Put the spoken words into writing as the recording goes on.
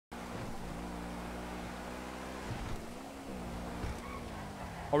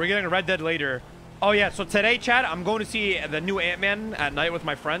Or we're getting Red Dead later. Oh yeah, so today, Chad, I'm going to see the new Ant-Man at night with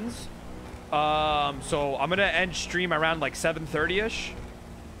my friends. So I'm gonna end stream around like 7:30ish.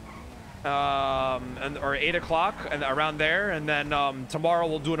 Or 8 o'clock and around there, and then tomorrow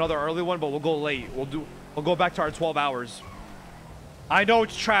we'll do another early one, but we'll go late. We'll go back to our 12 hours. I know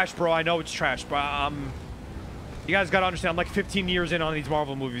it's trash, bro. I know it's trash, but you guys gotta understand, I'm like 15 years in on these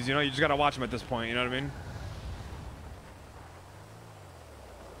Marvel movies, you know? You just gotta watch them at this point, you know what I mean?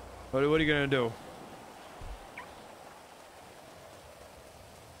 What are you gonna do?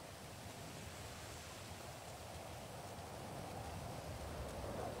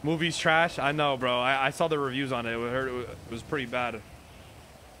 Movie's trash? I know, bro. I saw the reviews on it. I heard it was pretty bad.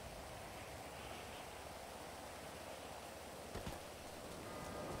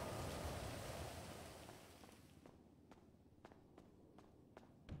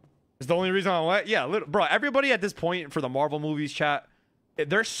 It's the only reason I went. Yeah, bro. Everybody at this point for the Marvel movies, chat,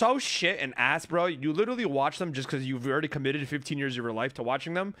 they're so shit and ass, bro. You literally watch them just because you've already committed 15 years of your life to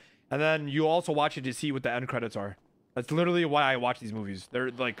watching them, and then you also watch it to see what the end credits are. That's literally why I watch these movies. They're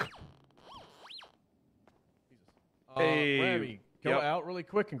like... Hey, Ramee, go out really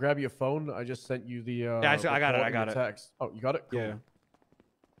quick and grab your phone. I just sent you the yeah, I got it. I got it. Text. Oh, you got it? Cool. Yeah.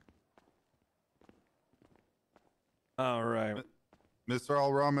 All right. Mr.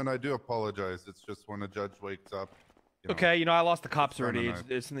 Al Rahman, I do apologize. It's just when a judge wakes up. Okay, you know, I lost the cops already.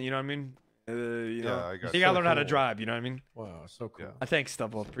 It's you know what I mean? You know, I got you gotta learn how to drive, you know what I mean? Wow, so cool. Yeah. Thanks,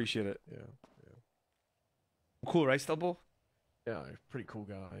 Stubble. Appreciate it. Yeah. Cool, right, Stubble? Yeah, pretty cool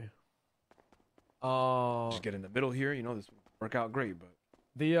guy. Just get in the middle here. You know, this would work out great, but...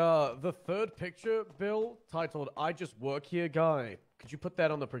 The third picture, Bill, titled "I Just Work Here" guy. Could you put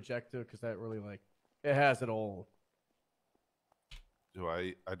that on the projector? Because that really, like, it has it all. Do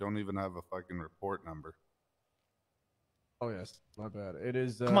I don't even have a fucking report number. Oh, yes. My bad. It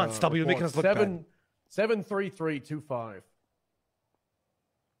is... Come on, Stubble. You're making us look bad. 73325.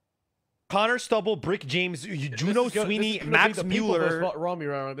 Connor Stubble, Brick James, Juno Sweeney, Max Mueller.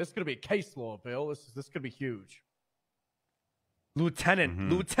 This is going to be a case law, Bill. This is going to be huge.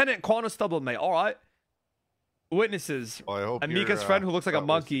 Lieutenant Connor Stubble, mate. All right. Witnesses. Well, I hope Amika's friend who looks like a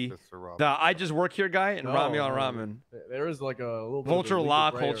monkey. The I Just Work Here guy, and Ramee Al Rahman. There is like a little bit Vulture of a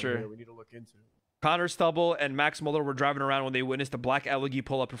law gray area culture. here we need to look into. Connor Stubble and Max Mueller were driving around when they witnessed a black LG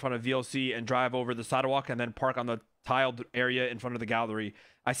pull up in front of VLC and drive over the sidewalk and then park on the tiled area in front of the gallery.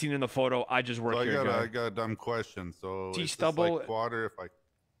 I seen in the photo. I just work here. I got a dumb question. So See is Stubble. this like Quader? If I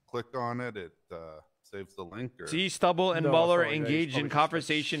click on it, it saves the link. Or... See Stubble and Mueller engaged in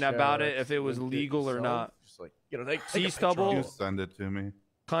conversation about it if it was legal or not. Just like, you know, See Stubble. You send it to me.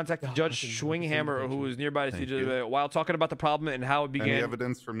 Contact Judge Schwinghammer, who was nearby to see while talking about the problem and how it began. Any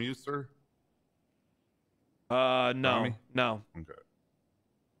evidence from you, sir? No. Okay.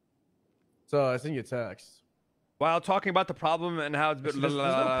 So I sent you a text. While talking about the problem and how it's been... There's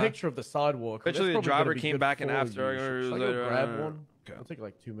no picture of the sidewalk. Eventually, the driver came back and after... Should I go grab one? Okay. It'll take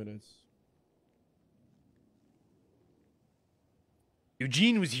like 2 minutes.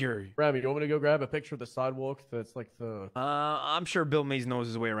 Eugene was here. Ramee, you want me to go grab a picture of the sidewalk that's like the... I'm sure Bill Mays knows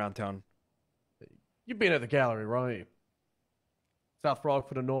his way around town. You've been at the gallery, right? South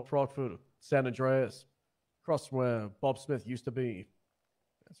Rockford and North Rockford, San Andreas. Across from where Bob Smith used to be.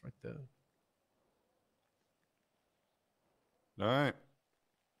 That's right there. All right.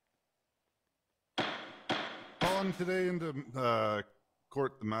 Calling today into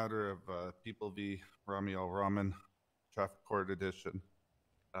court the matter of People v. Ramee Al Rahman, Traffic Court Edition.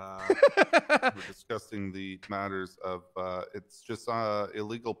 We're discussing the matters of it's just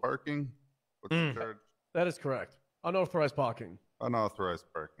illegal parking. What's the charge? That is correct. Unauthorized parking. Unauthorized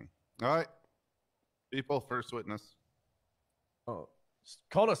parking. All right. People, first witness. Oh,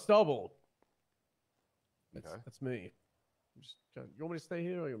 Connor Stubble. Okay. That's me. You want me to stay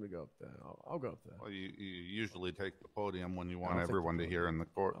here or you want me to go up there? I'll go up there. Well, you usually take the podium when you want everyone to hear in the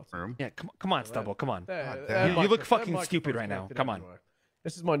courtroom. Yeah, come on, Stubble, come on. Damn. You look fucking stupid right now. Come on.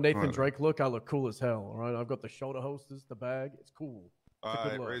 This is my Nathan Drake look. I look cool as hell, all right? I've got the shoulder holsters, the bag. It's cool. All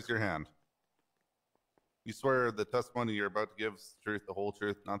right, raise your hand. You swear the testimony you're about to give is the truth, the whole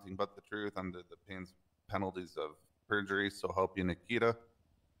truth, nothing but the truth, under the penalties of perjury, so help you, Nikita.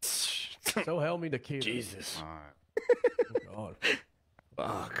 So help me, Nikita. Jesus. All right. Oh, God.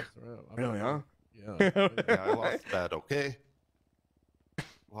 Fuck. Really, huh? Yeah. Yeah, I lost the bet, okay?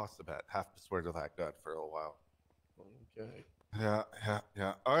 Lost the bet. Have to swear to that God for a while. Okay.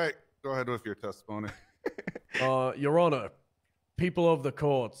 Yeah. All right, go ahead with your testimony. Your Honor, people of the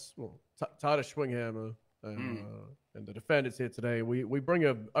courts, well, Titus Schwinghammer and the defendants here today, we bring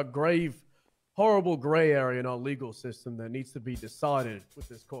a grave horrible gray area in our legal system that needs to be decided with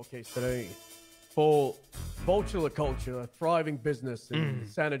this court case today. For vulture culture, a thriving business in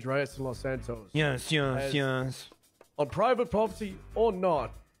San Andreas and Los Santos. Yes, yes, yes. On private property or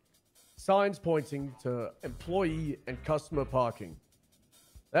not, signs pointing to employee and customer parking.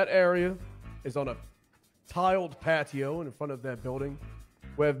 That area is on a tiled patio in front of their building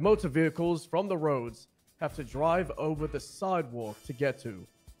where motor vehicles from the roads have to drive over the sidewalk to get to.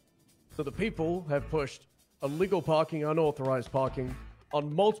 So the people have pushed illegal parking, unauthorized parking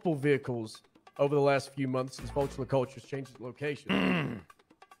on multiple vehicles over the last few months since Vulture Culture's changed its location.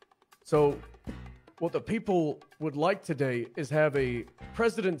 So what the people would like today is have a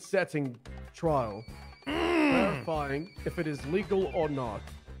precedent-setting trial clarifying if it is legal or not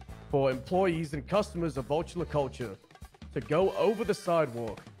for employees and customers of Vulture Culture to go over the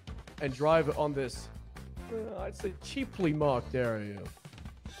sidewalk and drive on this, I'd say, cheaply marked area.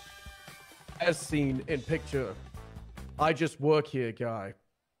 As seen in picture, I just work here guy.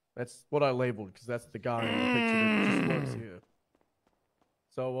 That's what I labeled because that's the guy in the picture that just works here.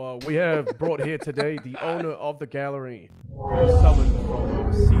 So we have brought here today the owner of the gallery, summoned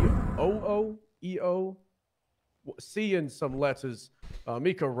from COOEO, C in some letters,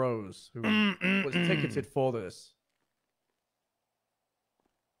 Mika Rose, who was ticketed for this.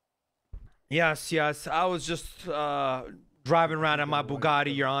 Yes, yes. I was just driving around in my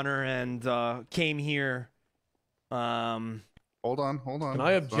Bugatti, Your Honor, and came here. Hold on. Can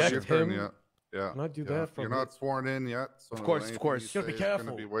I object him? Yeah. Can I do that? You're not sworn in yet. So Of course. You gotta be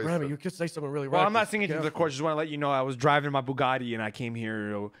careful. Ramee, you could say something really Well, right. I'm not saying anything to the court. Just want to let you know I was driving my Bugatti and I came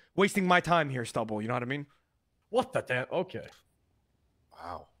here, wasting my time here, Stubble. You know what I mean? What the damn? Okay.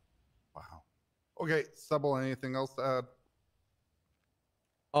 Wow. Okay, Stubble, anything else to add?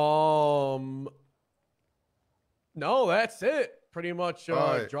 No, that's it. Pretty much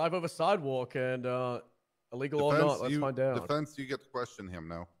right. drive over sidewalk and illegal or not. Let's find out. Defense, you get to question him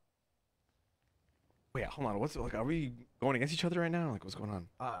now. Wait, hold on. What's like? Are we going against each other right now? Like, what's going on?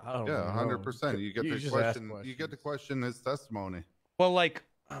 I don't Yeah, know. 100%. You get to just ask question. You get to question his testimony. Well, like,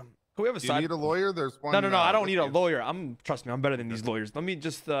 can we have a Do side? you need a lawyer? There's one. No. I don't with need a you. lawyer. Trust me. I'm better than these lawyers. Let me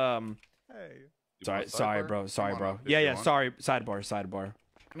just. You want a Sorry, sidebar? bro. Sorry, Come on bro. up if Yeah. you want. Sorry. Sidebar.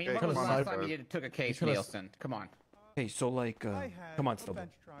 I mean, Okay, when was the come on, last time sir. you took a case, could've- Nielsen? Come on. Hey, so like, come on, Stubble.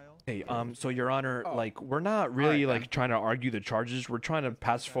 Trial. Hey, so Your Honor, Oh. like, we're not really Alright, like trying to argue the charges. We're trying to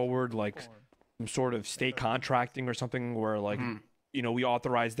pass forward like some sort of state contracting or something where like, you know, we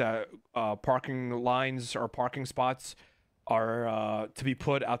authorize that parking lines or parking spots are to be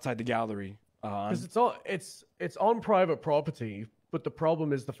put outside the gallery. Because it's on private property, but the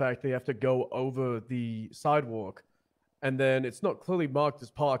problem is the fact they have to go over the sidewalk, and then it's not clearly marked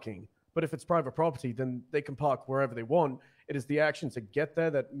as parking. But if it's private property, then they can park wherever they want. It is the action to get there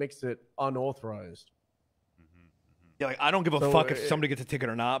that makes it unauthorized. Yeah, like I don't give a So, fuck if somebody gets a ticket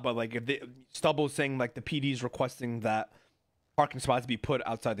or not, but like if Stubble's saying like the PD's requesting that parking spots be put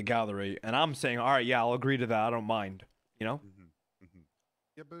outside the gallery, and I'm saying, all right, yeah, I'll agree to that. I don't mind. You know?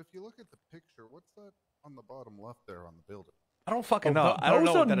 Yeah, but if you look at the picture, what's that on the bottom left there on the building? I don't fucking know. I don't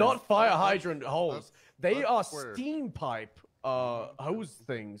Those know are what that not is. fire hydrant holes. They that's are square. steam pipe hose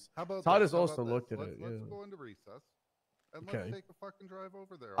things. How about Titus this? How also about looked this? at it. Let's Yeah. go into recess and Okay. let's take a fucking drive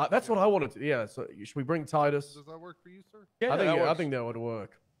over there. That's what I wanted to. Yeah. So should we bring Titus? Does that work for you, sir? Yeah, I that works. think that would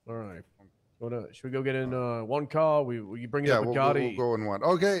work. All right. Should we go get in one car? You bring Yeah, a we'll Bugatti. go in one.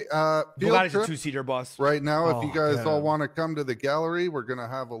 Okay. Field Bugatti's a trip two-seater bus. right now. If you Oh, guys all damn. want to come to the gallery, we're gonna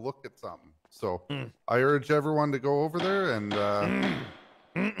have a look at something. So I urge everyone to go over there and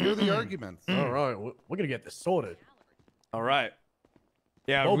hear the arguments. All right, we're gonna get this sorted. All right.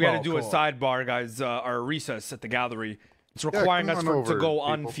 Yeah, we got to Mobile do a court. sidebar, guys. Our recess at the gallery. It's Yeah, requiring come us on to over, go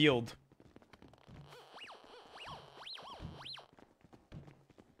on people. field.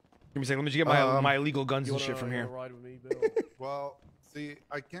 Give me a second. Let me just get my illegal guns You and wanna, shit from you here. wanna ride with me, Bill? Well, see,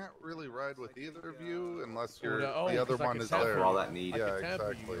 I can't really ride with either of you unless Oh, you're no, the other 'cause I one can is tap there. for all that need. I Yeah, can tap for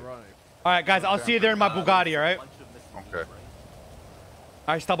you, exactly. you're right. All right, guys. I'll see you there in my Bugatti. All right. All Okay.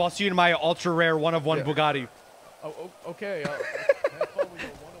 right, stop. I'll see you in my ultra rare one of one Yeah. Bugatti. Oh, okay. Have fun with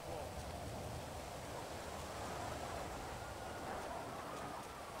your one of one.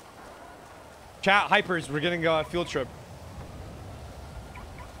 Chat hypers. We're getting a field trip.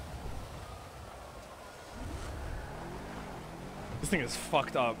 This thing is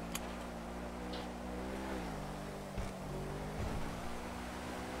fucked up.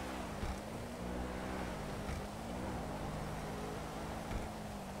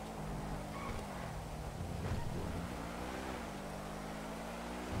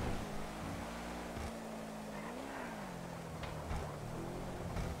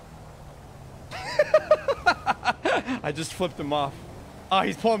 I just flipped him off. Oh,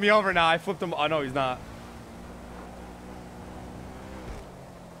 he's pulling me over now. I flipped him. Oh, no, he's not.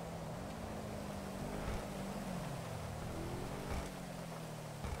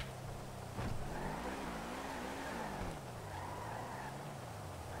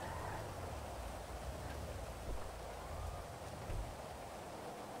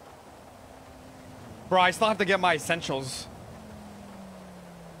 Bro, I still have to get my essentials.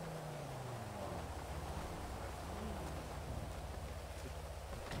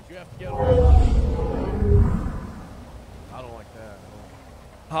 You have to get. I don't like that.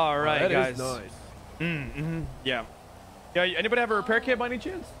 All right, that guys. Is nice. Yeah. Yeah. Anybody have a repair kit by any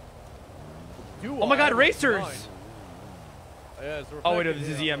chance? Do Oh my I? God, racers! Mine. Yeah, it's a Oh wait, repair no, kit, this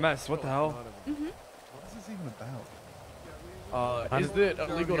is yeah. EMS. What the hell? What is this even about? Is it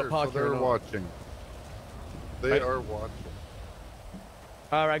illegal to park so they're here? or not? watching. They are watching.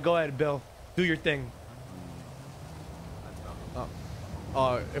 All right, go ahead, Bill. Do your thing.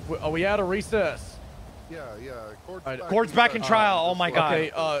 Are we out of recess? Yeah. Court's back in trial. Oh my God. Okay.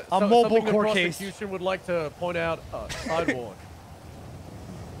 A mobile something the court case. prosecution would like to point out. Sidewalk.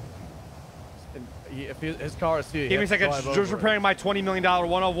 And if his car is here, Give me a second. drive Just over it. repairing my $20 million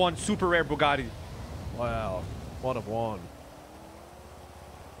 101 super rare Bugatti. Wow, 1 of 1.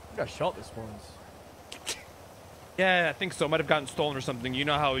 I think I shot this once. Yeah, I think so. Might have gotten stolen or something. You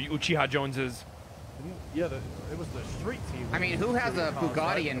know how Uchiha Jones is. Yeah, it was the street team. I mean, who has a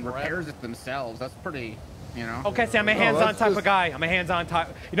Bugatti and repairs it themselves? That's pretty, you know. Okay, see, I'm a hands-on that's type just- of guy. I'm a hands-on type.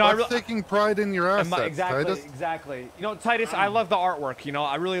 You know, I That's really. taking pride in your assets, Exactly, Titus. exactly. You know, Titus, I love the artwork. You know,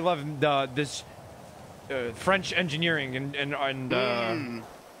 I really love this French engineering and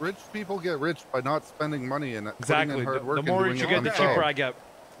Rich people get rich by not spending money in it. exactly. Putting in hard work The more and rich doing you it get, the themselves. cheaper I get.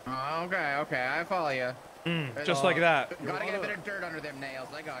 Oh, okay, I follow you. Just like that. Gotta get a bit of dirt under them nails.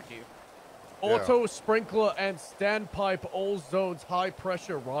 I got you. Auto sprinkler and standpipe all zones high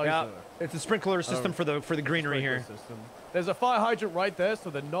pressure riser. Yeah, it's a sprinkler system for the greenery here. System. There's a fire hydrant right there, so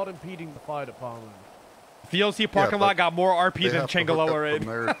they're not impeding the fire department. The OC parking lot got more RP They than have to hook up Changaloa from Raid.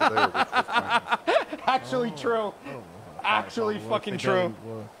 there to there, which is fine. Actually true. Actually fucking true.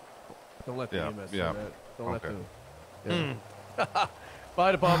 Don't let the Yeah, EMS yeah. do that. Don't Okay. let the...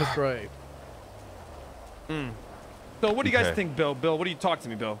 Fire department's great. So what do you guys Okay. think, Bill? Bill, what do you talk to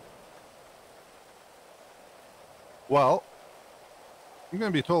me, Bill? Well, I'm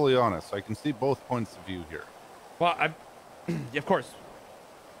going to be totally honest. I can see both points of view here. Well, of course.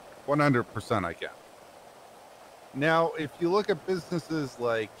 100% I can. Now, if you look at businesses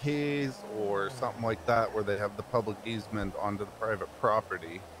like Hayes or something like that, where they have the public easement onto the private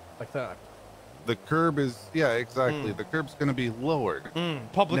property, Like that. the curb is, yeah, exactly. The curb's going to be lowered.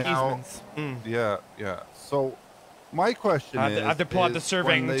 Public Now- easements. Yeah. So, my question I is, have to pull out the is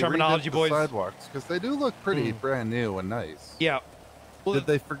surveying when they terminology, redid the boys. sidewalks, because they do look pretty brand new and nice. Yeah. Well, Did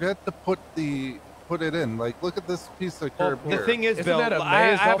they forget to put it in? Like, look at this piece of curb the here. thing is, Isn't Bill, that a I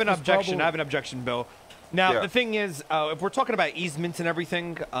mayor's have an office objection. bubble? I have an objection, Bill. Now, Yeah. the thing is, if we're talking about easements and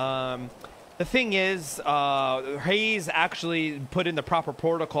everything, the thing is, Hayes actually put in the proper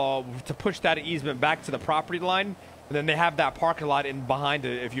protocol to push that easement back to the property line. And then they have that parking lot in behind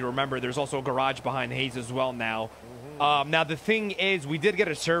it. If you remember, there's also a garage behind Hayes as well now. Now, the thing is, we did get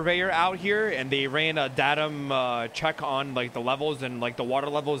a surveyor out here, and they ran a datum check on, like, the levels and, like, the water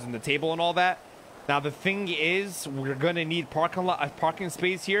levels and the table and all that. Now, the thing is, we're going to need parking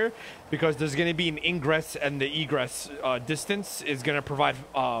space here because there's going to be an ingress and the egress distance is going to provide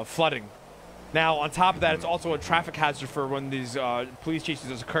flooding. Now, on top of that, it's also a traffic hazard for when these police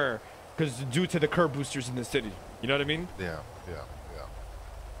chases occur because due to the curb boosters in the city. You know what I mean? Yeah.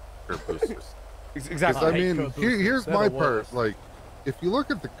 Curb boosters. Exactly. I hate mean, curb boosters. here's They're my the part. worst. Like, if you look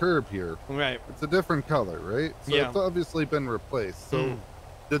at the curb here, Right. it's a different color, right? So Yeah. it's obviously been replaced. So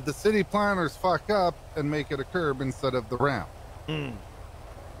did the city planners fuck up and make it a curb instead of the ramp?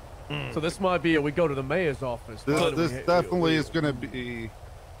 So this might be we go to the mayor's office. Why do This we- definitely is going to be.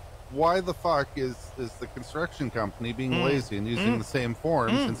 Why the fuck is the construction company being lazy and using the same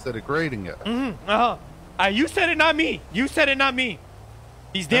forms instead of grading it? You said it, not me. You said it, not me.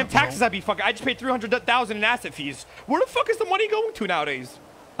 These damn taxes I be fucking. I just paid $300,000 in asset fees. Where the fuck is the money going to nowadays?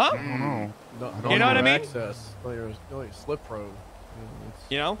 Huh? I don't know. No, You know what I mean? Access. No, you're slip road.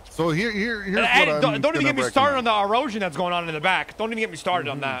 You know? So here's what And I'm don't even gonna get me started on recommend. the erosion that's going on in the back. Don't even get me started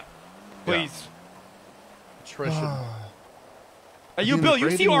on that. Please. Attrition. You, mean, Bill, the you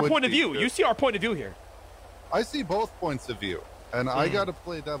see grading our would point of be view. good. You see our point of view here. I see both points of view, and I got to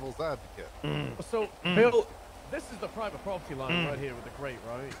play devil's advocate. So, Bill, this is the private property line right here with the grate,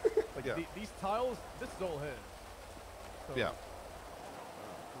 right? Like Yeah. these tiles, this is all his. So, Yeah.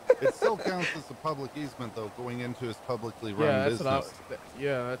 It still counts as a public easement, though, going into his publicly run Yeah, business.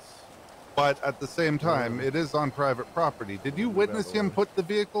 that's. But at the same time, it is on private property. Did you witness him put the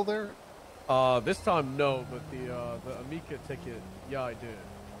vehicle there? This time no, but the Amica ticket, yeah, I did.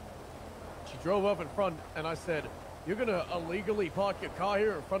 She drove up in front, and I said, "You're gonna illegally park your car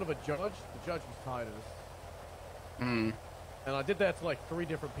here in front of a judge?" The judge was tired of this. And I did that to like 3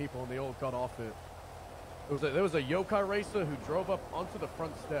 different people, and they all got off it. There was a yokai racer who drove up onto the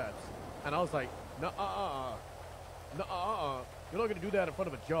front steps, and I was like, "No, you're not gonna do that in front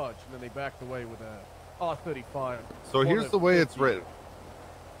of a judge." And then they backed away with a R35. So here's the way it's written.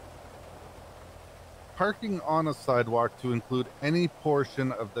 Parking on a sidewalk to include any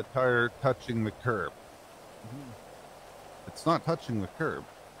portion of the tire touching the curb. It's not touching the curb.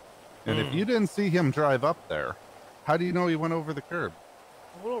 And if you didn't see him drive up there, how do you know he went over the curb?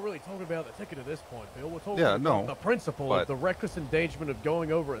 We're not really talking about the ticket at this point, Bill. We're talking Yeah, about no, the principle of the reckless endangerment of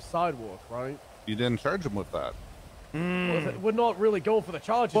going over a sidewalk, right? You didn't charge him with that. Well, we're not really going for the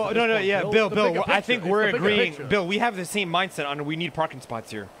charges. Well, at no, this point, yeah, Bill. Bill, I think we're agreeing. Picture. Bill, we have the same mindset on we need parking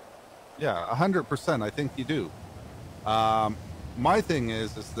spots here. Yeah, 100%. I think you do. My thing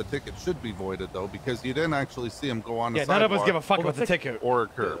is the ticket should be voided, though, because you didn't actually see him go on the sidewalk. None of us give a fuck about the ticket. Or a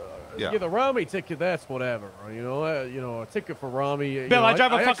curb. Yeah, the Ramee ticket, that's whatever. You know, a ticket for Ramee. Bill, I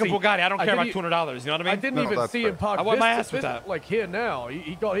drive a fucking Bugatti. I don't care about $200. You know what I mean? I didn't even see him park. I want my ass with that. Like here now.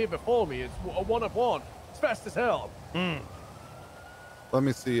 He got here before me. It's a 1-up-1. It's fast as hell. Let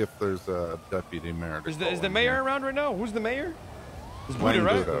me see if there's a deputy mayor. Is the mayor around right now? Who's the mayor? Is Lang Buddha,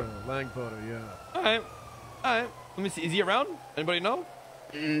 right? Buddha. Lang Buddha, yeah. All right. Let me see. Is he around? Anybody know?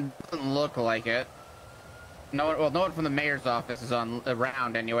 Doesn't look like it. No one from the mayor's office is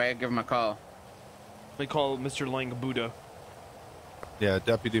around anyway. Give him a call. Let me call Mr. Lang Buddha. Yeah,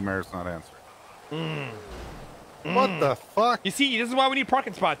 deputy mayor's not answering. What the fuck? You see, this is why we need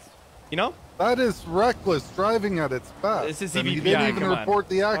parking spots. You know? That is reckless driving at its best. This is And he CVPI, didn't even come on. report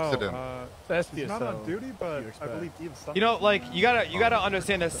the accident. He's not on duty, but I believe he was. You know, like you gotta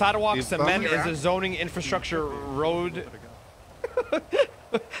understand that sidewalk He's cement done. is a zoning infrastructure road.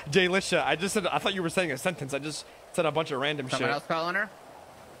 Jay Lisha, I thought you were saying a sentence. I just said a bunch of random Someone shit. else calling her?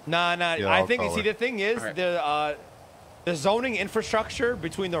 Nah. Yeah, I I'll think call see her. the thing is Alright. the zoning infrastructure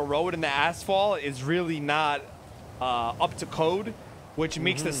between the road and the asphalt is really not up to code, which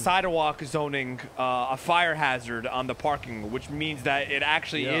makes the sidewalk zoning a fire hazard on the parking, which means that it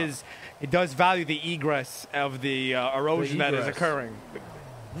actually it does value the egress of the erosion that is occurring.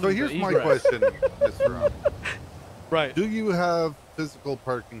 So here's my question, Mr. Ram. Right. Do you have physical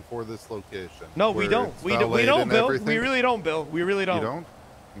parking for this location? No, we where don't. it's We don't, valeted and Bill. everything? We really don't, Bill. We really don't. You don't?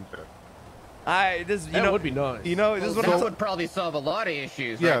 Okay. That would be nice. You know, this is what That I'm would probably solve a lot of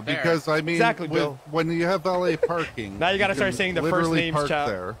issues. Yeah, right there. because I mean, Exactly, Bill. when you have valet parking, Now you gotta start can saying the first literally names, park chat.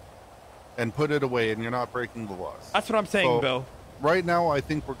 there and put it away, and you're not breaking the laws. That's what I'm saying, So, Bill. Right now, I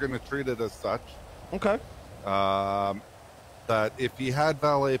think we're going to treat it as such. Okay. That if you had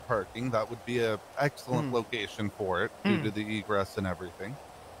valet parking, that would be an excellent location for it due to the egress and everything.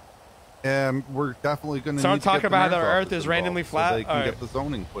 And we're definitely going to So I'm need to get talking the about mayor's the earth office is randomly involved flat? so they can Alright. get the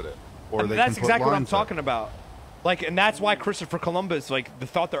zoning put in. Or they That's can put exactly what I'm lines up. talking about. Like, and that's why Christopher Columbus, like,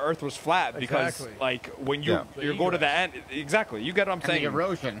 thought the Earth was flat because, Exactly. like, when you you go to the end, exactly. You get what I'm And saying. the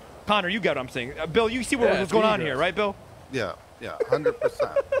erosion. Connor, you get what I'm saying. Bill, you see what's going on here, right, Bill? Yeah,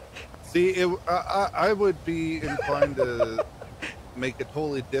 100%. See, I would be inclined to make a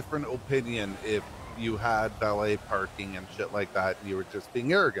totally different opinion if you had valet parking and shit like that and you were just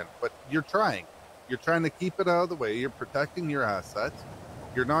being arrogant. But you're trying. You're trying to keep it out of the way. You're protecting your assets.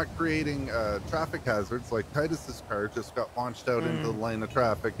 You're not creating traffic hazards like Titus's car just got launched out into the lane of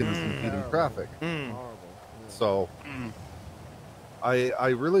traffic and is impeding traffic. Horrible. So I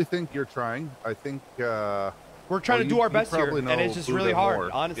really think you're trying. I think We're trying to do our best here, probably and know it's just Buddha really hard,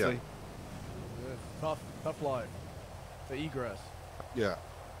 more. honestly. Yeah, tough life. The egress. Yeah.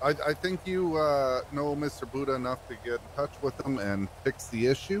 I think you know Mr. Buddha enough to get in touch with him and fix the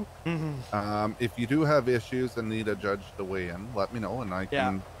issue. If you do have issues and need a judge to weigh in, let me know, and I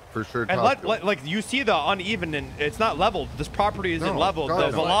can for sure And talk to him. like you see the uneven, and it's not leveled. This property isn't No, leveled. God,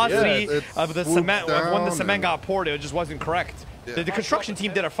 The no. velocity Yeah, it's of the swooped cement when the down cement and- got poured, it just wasn't correct. Yeah. The construction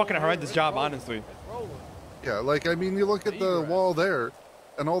team did a fucking horrendous job, honestly. Yeah, like, I mean, you look at the wall there,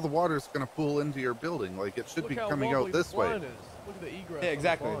 and all the water's going to pool into your building. Like, it should be coming out this way. Look at the egress. Yeah,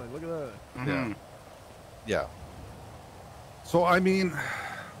 exactly. on the line. Look at that. Yeah. Yeah. So, I mean,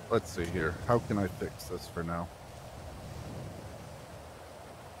 let's see here. How can I fix this for now?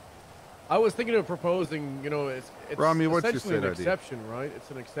 I was thinking of proposing, you know, it's Ramee, what's your essentially an state ID? exception, right?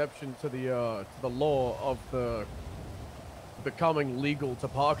 It's an exception to the law of the becoming legal to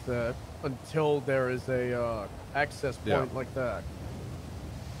park there until there is a access point like that.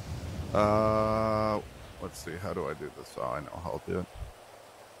 Let's see. How do I do this? Oh, I know how I'll do it.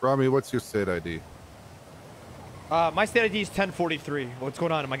 Ramee, what's your state ID? My state ID is 1043. What's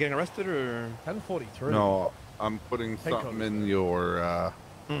going on? Am I getting arrested or? 1043. No, I'm putting something in your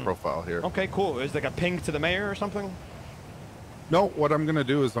profile here. Okay, cool. Is like a ping to the mayor or something? No, what I'm going to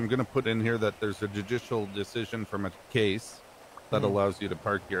do is I'm going to put in here that there's a judicial decision from a case that allows you to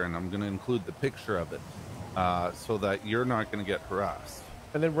park here, and I'm going to include the picture of it so that you're not going to get harassed.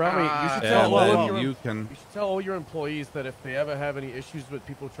 And then, Ramee, you should tell all your employees that if they ever have any issues with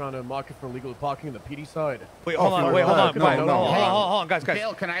people trying to market for illegal parking on the PD side. Wait, hold on, hold on, guys.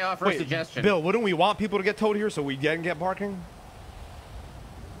 Bill, can I offer a suggestion? Bill, wouldn't we want people to get towed here so we can get parking?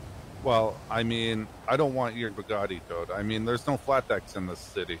 Well, I mean, I don't want your Bugatti towed. I mean, there's no flat decks in this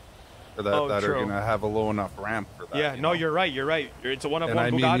city that are going to have a low enough ramp for that. Yeah, no, you're right. It's a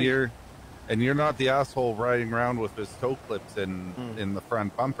one-of-one Bugatti. I mean, you're not the asshole riding around with his toe clips in the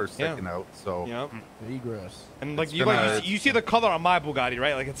front bumper sticking out. So the egress. And like you see the color on my Bugatti,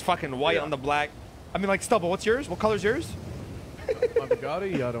 right? Like it's fucking white on the black. I mean, like Stubble, what's yours? What color's yours? My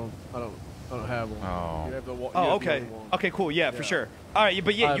Bugatti? I don't have one. Oh. You have the, okay. Okay, cool. Yeah, for sure. All right,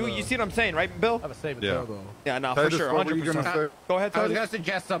 but yeah, you see what I'm saying, right, Bill? I have a save it though. Yeah, no, for sure, 100%. Go ahead, Tony. I was going to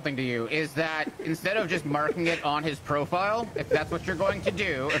suggest something to you, is that instead of just marking it on his profile, if that's what you're going to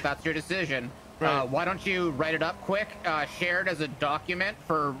do, if that's your decision, why don't you write it up quick, share it as a document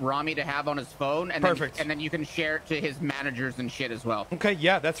for Ramee to have on his phone, and then you can share it to his managers and shit as well. Okay,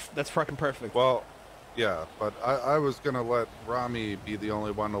 yeah, that's fucking perfect. Well, yeah, but I was going to let Ramee be the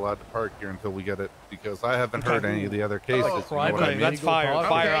only one allowed to park here until we get it, because I haven't heard any of the other cases. That's fire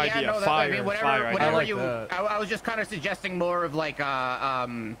idea. I was just kind of suggesting more of like a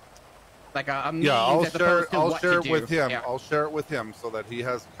means I'll as opposed to I'll share it with him. Yeah. I'll share it with him so that he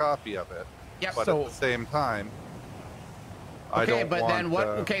has a copy of it. Yep. But at the same time, I don't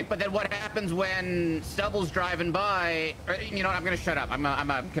want, but then what happens when Stubble's driving by? You know, I'm gonna shut up.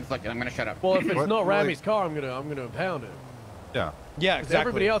 I'm conflicted. I'm gonna shut up. Well, if it's not Ramee's car, I'm gonna impound it. Yeah. Yeah, exactly.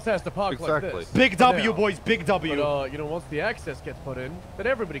 Everybody else has to park like this. Big W, boys, big W. But, you know, once the access gets put in, then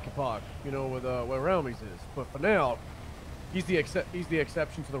everybody can park. You know, with where Ramee's is. But for now, he's the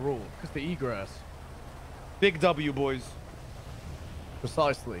exception to the rule because the egress. Big W, boys.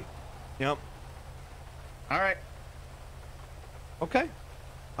 Precisely. Yep. All right. Okay.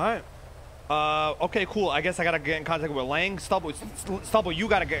 All right. Okay, cool. I guess I gotta get in contact with Lang. Stubble, you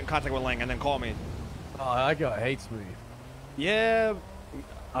gotta get in contact with Lang and then call me. Oh, that guy hates me. Yeah,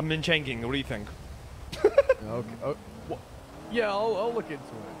 I'm in Changing. What do you think? Okay. Yeah, I'll look into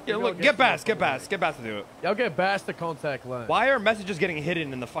it. Yeah, look, get Bass to do it. Yeah, I'll get Bass to contact Lang. Why are messages getting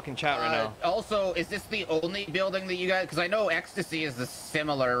hidden in the fucking chat right now? Also, is this the only building that you guys? Because I know Ecstasy is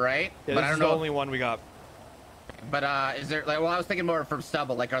similar, right? Yeah, but this I don't is know the only one we got. But is there like? Well, I was thinking more from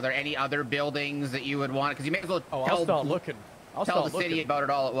Stubble. Like, are there any other buildings that you would want? Because you may as well I'll start looking. Tell the city about it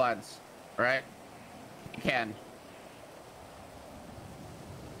all at once, right? You can.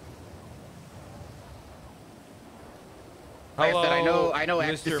 Like I said, I know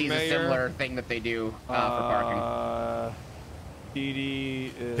Ecstasy is a similar thing that they do for parking.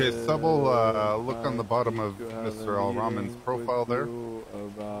 Okay, Stubble, look on the bottom of Mr. Al Rahman's profile there.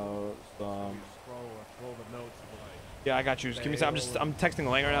 Yeah, I got you. Just give me some. I'm texting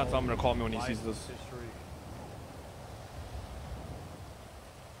Lang right now, so I'm gonna call me when he sees this.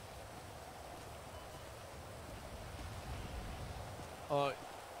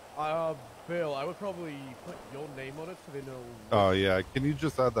 Bill, I would probably put your name on it so they know. Oh yeah, can you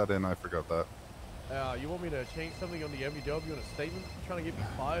just add that in? I forgot that. You want me to change something on the MVW in a statement? You're trying to get me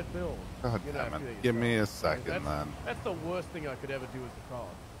fired, Bill? God damn it. Give me a second, then. That's the worst thing I could ever do as a car,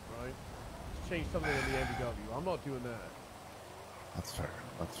 right? Just change something on the MVW. I'm not doing that. That's fair.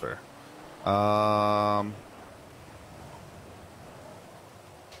 That's fair.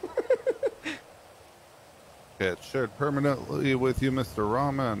 Okay, it's shared permanently with you, Mr.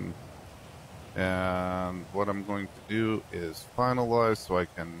 Rahman. And what I'm going to do is finalize so I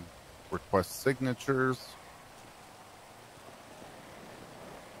can request signatures.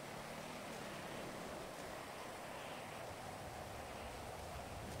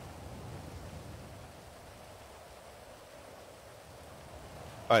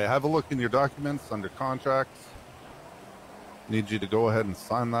 All right, have a look in your documents under contracts. Need you to go ahead and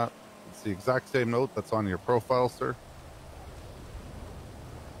sign that. It's the exact same note that's on your profile, sir.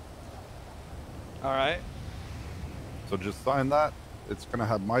 All right. So just sign that. It's going to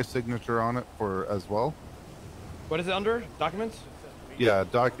have my signature on it as well. What is it under? Documents? Yeah,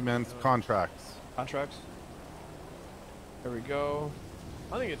 documents, contracts. Contracts. There we go.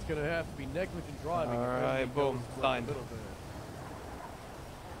 I think it's gonna have to be negligent driving. All right, boom, signed.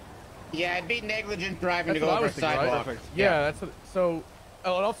 Yeah, it'd be negligent driving That's to go what I over a was thinking, right? sidewalk. Perfect. Yeah, that's so.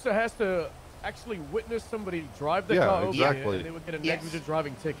 An officer has to actually witness somebody drive the car over exactly. here, and they would get a negligent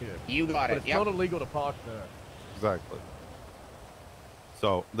driving ticket. You got But it. it's Yep. not illegal to park there. Exactly.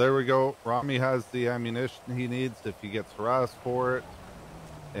 So there we go. Ramee has the ammunition he needs if he gets harassed for it.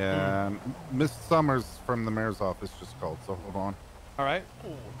 And Miss Summers from the mayor's office just called, so hold on. All right.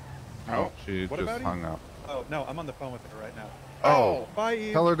 Oh, she What just about hung up. Oh, no, I'm on the phone with her right now. Oh, Bye,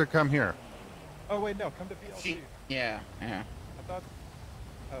 Eve. tell her to come here. Oh, wait, no, come to BLC. Yeah. I thought...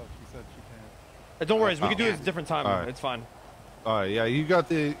 Oh, she said she can't. Don't worry, we can do yeah. this a different time. All right. It's fine. All right, yeah, you got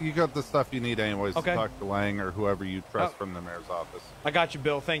the stuff you need anyways Okay. to talk to Lang or whoever you trust from the mayor's office. I got you,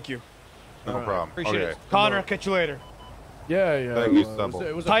 Bill. Thank you. No problem. Appreciate Okay. it. Connor, I'll catch you later. Yeah. Thank you, it Stubble.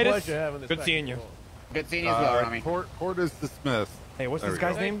 was a Titus, pleasure having this. good back seeing and you. forth. Good seeing you as well, Ramee. Court is dismissed. Hey, what's There this we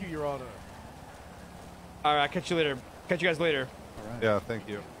guy's go. name? Thank you, Your Honor. All right, I'll catch you later. Catch you guys later. All right. Yeah, thank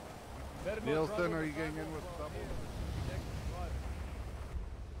you. Better not Nielsen, drive are you over getting in with sidewalks. Stubble? Negligent driving.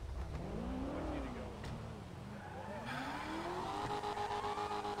 When you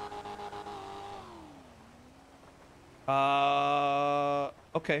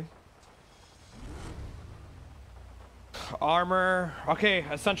go. Okay. Armor. Okay,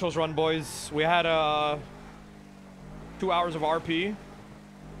 essentials run, boys. We had 2 hours of RP.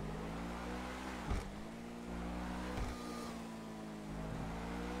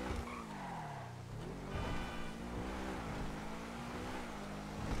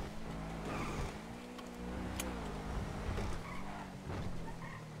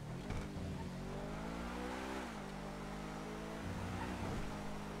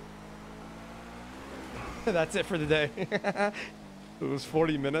 That's it for the day. It was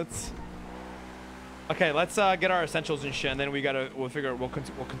 40 minutes. Okay, let's get our essentials and shit, and then we'll figure we'll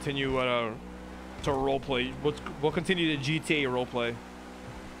continue to roleplay. We'll continue the GTA roleplay.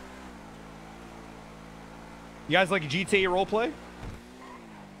 You guys like GTA roleplay?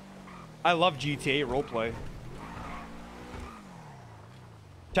 I love GTA roleplay.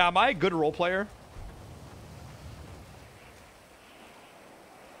 Chat, am I a good role player?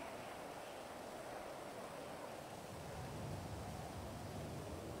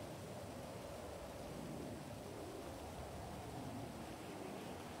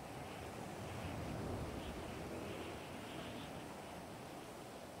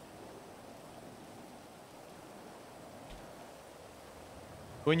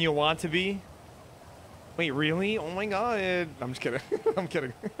 When you want to be? Wait, really? Oh my god. I'm just kidding. I'm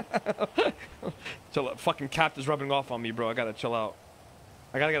kidding. Chill out. Fucking Cap is rubbing off on me, bro. I gotta chill out.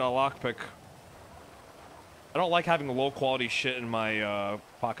 I gotta get a lockpick. I don't like having low quality shit in my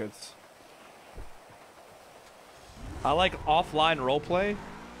pockets. I like offline roleplay.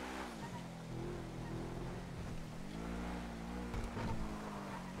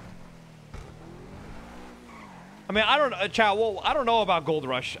 I mean, I don't, chat. Well, I don't know about Gold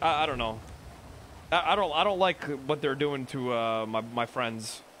Rush. I don't know. I don't like what they're doing to my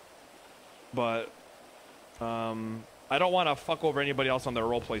friends. But I don't want to fuck over anybody else on their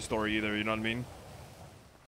roleplay story either. You know what I mean?